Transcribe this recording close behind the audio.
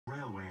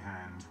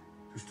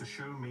who's to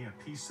show me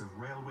a piece of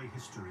railway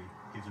history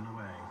hidden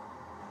away.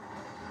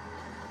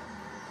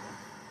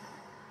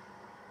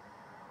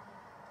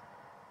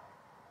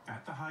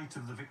 At the height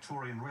of the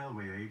Victorian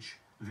railway age,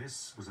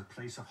 this was a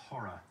place of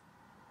horror.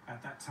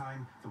 At that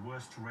time, the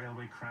worst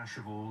railway crash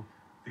of all,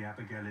 the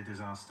Abergele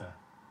disaster.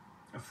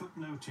 A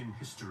footnote in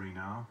history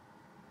now,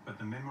 but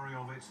the memory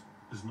of it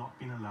has not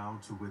been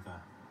allowed to wither.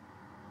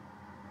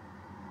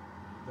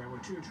 There were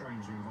two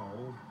trains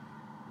involved.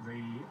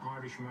 The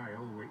Irish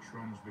Mail, which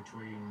runs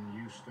between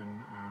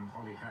Euston and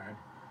Holyhead,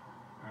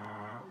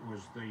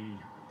 was the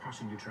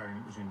passenger train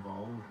that was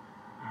involved,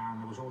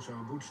 and there was also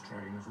a goods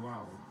train as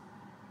well.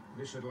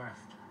 This had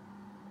left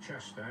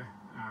Chester,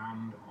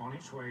 and on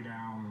its way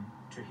down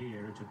to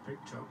here it had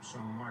picked up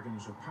some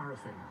wagons of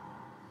paraffin.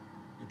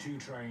 The two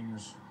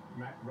trains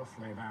met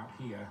roughly about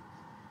here,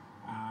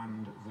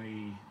 and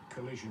the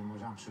collision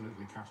was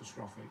absolutely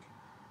catastrophic.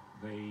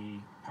 The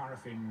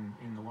paraffin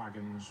in the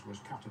wagons was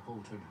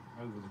catapulted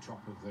over the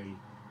top of the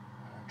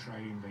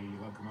train,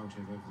 the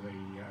locomotive of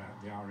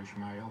the Irish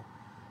Mail,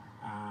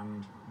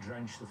 and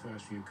drenched the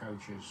first few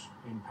coaches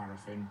in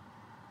paraffin.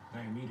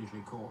 They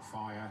immediately caught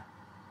fire,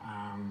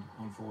 and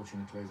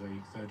unfortunately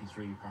the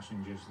 33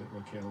 passengers that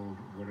were killed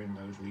were in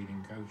those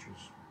leading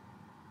coaches.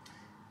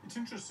 It's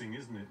interesting,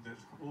 isn't it, that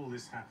all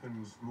this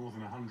happened more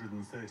than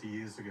 130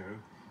 years ago,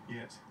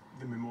 yet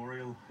the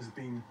memorial has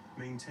been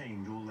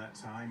maintained all that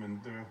time,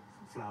 and there are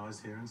flowers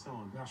here and so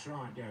on. That's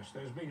right, yes.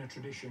 There's been a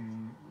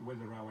tradition with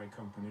the railway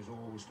companies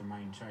always to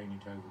maintain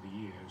it over the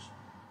years,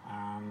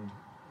 and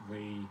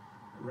the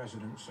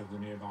residents of the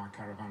nearby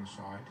caravan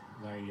site,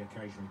 they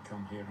occasionally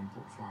come here and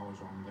put flowers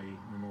on the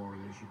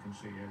memorial, as you can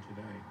see here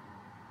today.